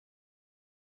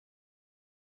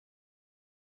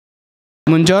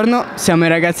Buongiorno, siamo i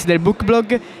ragazzi del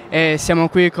Bookblog e siamo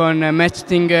qui con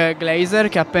Mechthild Glaser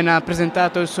che ha appena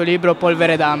presentato il suo libro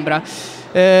Polvere d'Ambra.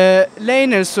 Lei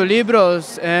nel suo libro,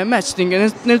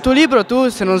 Mechthild, nel tuo libro tu,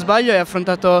 se non sbaglio, hai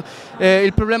affrontato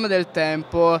il problema del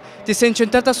tempo. Ti sei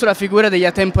incentrata sulla figura degli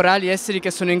atemporali, esseri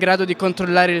che sono in grado di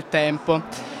controllare il tempo.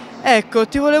 Ecco,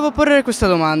 ti volevo porre questa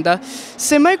domanda.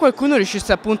 Se mai qualcuno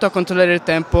riuscisse appunto a controllare il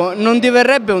tempo, non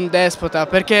diverrebbe un despota?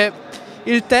 Perché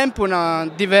il tempo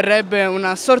diverrebbe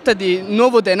una sorta di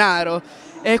nuovo denaro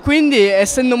e quindi,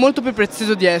 essendo molto più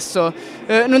prezioso di esso,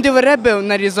 non diverrebbe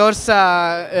una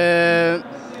risorsa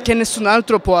che nessun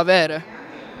altro può avere.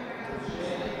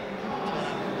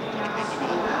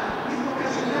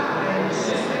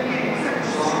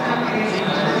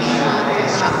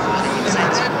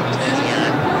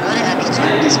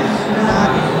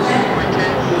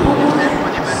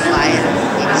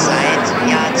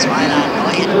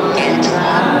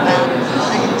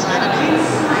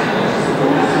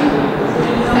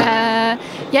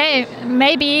 Yeah,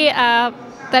 maybe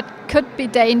that could be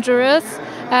dangerous.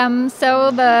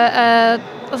 So the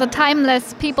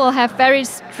timeless people have very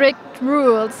strict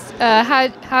rules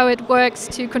how it works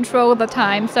to control the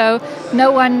time. So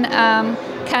no one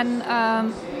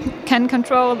can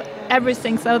control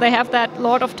everything. So they have that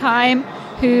Lord of Time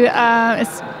who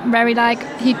is very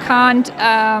he can't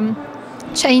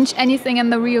change anything in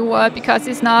the real world because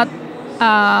he's not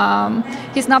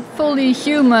fully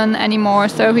human anymore,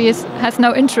 so he has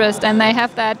no interest, and they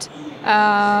have that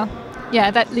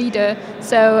that leader,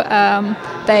 so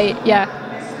they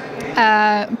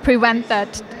prevent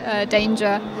that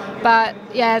danger. But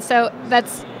yeah, so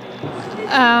that's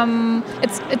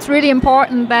it's really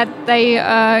important that they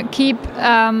keep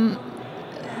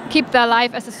their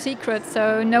life as a secret,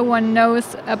 so no one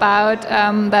knows about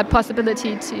that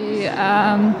possibility to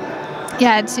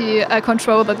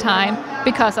control the time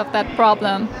because of that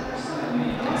problem.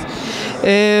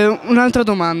 Un'altra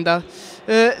domanda.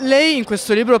 Lei in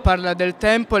questo libro parla del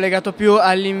tempo legato più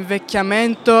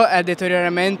all'invecchiamento e al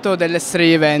deterioramento dell'essere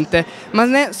vivente,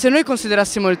 ma se noi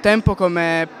considerassimo il tempo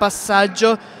come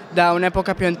passaggio da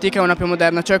un'epoca più antica a una più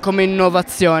moderna, cioè come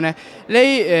innovazione,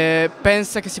 lei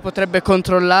pensa che si potrebbe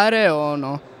controllare o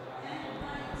no?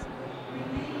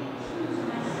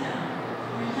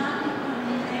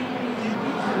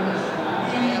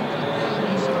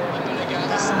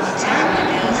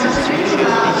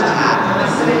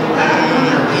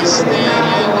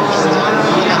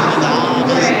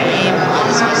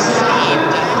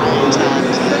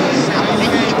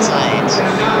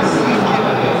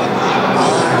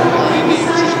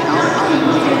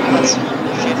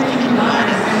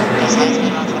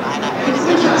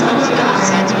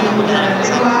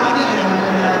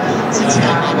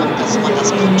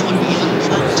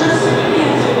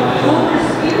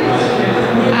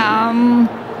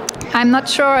 I'm not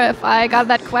sure if I got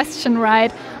that question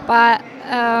right, but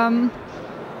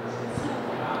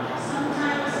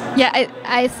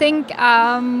I think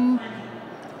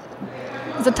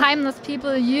the timeless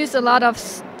people use a lot of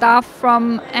stuff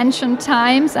from ancient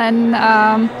times and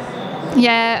have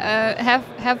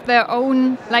their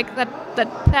own, like that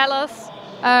palace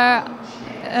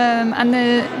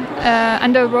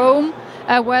under Rome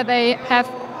where they have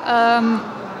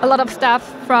a lot of stuff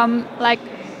from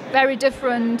very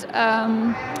different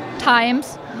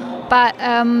times, but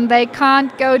they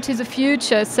can't go to the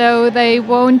future, so they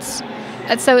won't.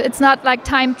 So it's not like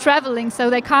time traveling, so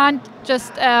they can't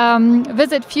just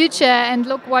visit future and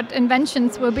look what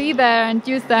inventions will be there and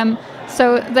use them.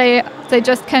 So they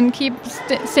just can keep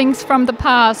things from the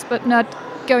past, but not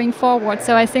going forward.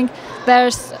 So I think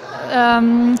there's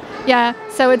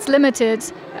so it's limited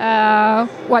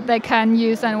what they can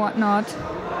use and what not.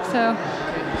 So.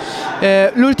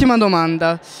 L'ultima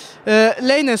domanda.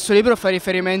 Lei nel suo libro fa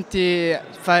riferimenti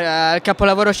al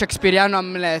capolavoro shakespeariano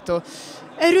Amleto.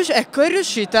 È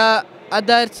riuscita a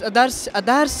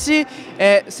darsi,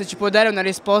 e se ci può dare una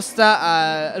risposta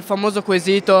al famoso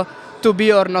quesito to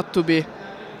be or not to be.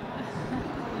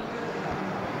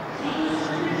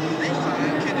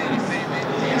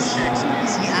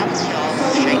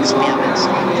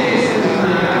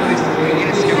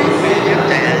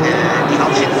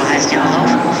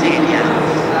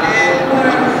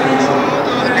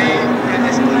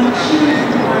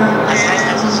 Das heißt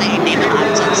also, Sie nehmen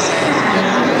Ansatz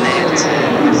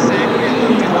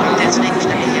deswegen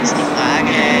stelle ich jetzt die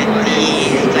Frage,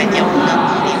 die seit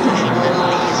Jahrhunderten die verschiedenen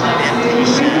Leser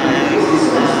wirklich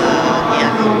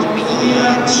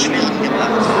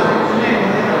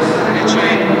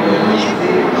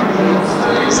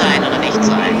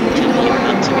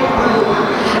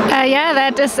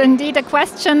indeed a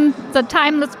question the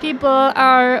timeless people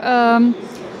are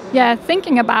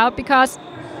thinking about, because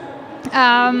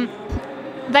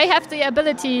they have the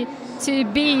ability to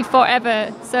be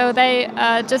forever, so they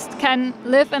just can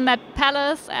live in that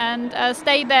palace and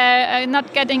stay there,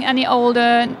 not getting any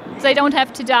older. They don't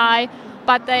have to die,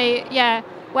 but they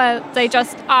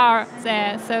just are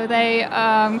there, so they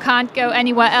can't go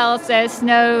anywhere else. There's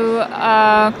no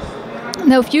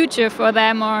future for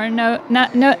them, or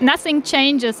nothing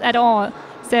changes at all.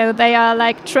 So they are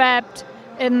like trapped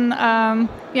in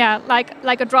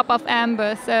like a drop of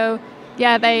amber. So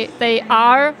yeah, they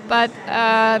are, but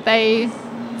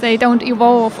they don't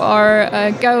evolve or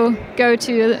go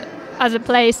to other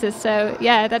places. So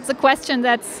yeah, that's a question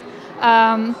that's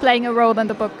playing a role in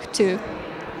the book too.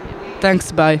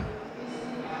 Thanks, bye.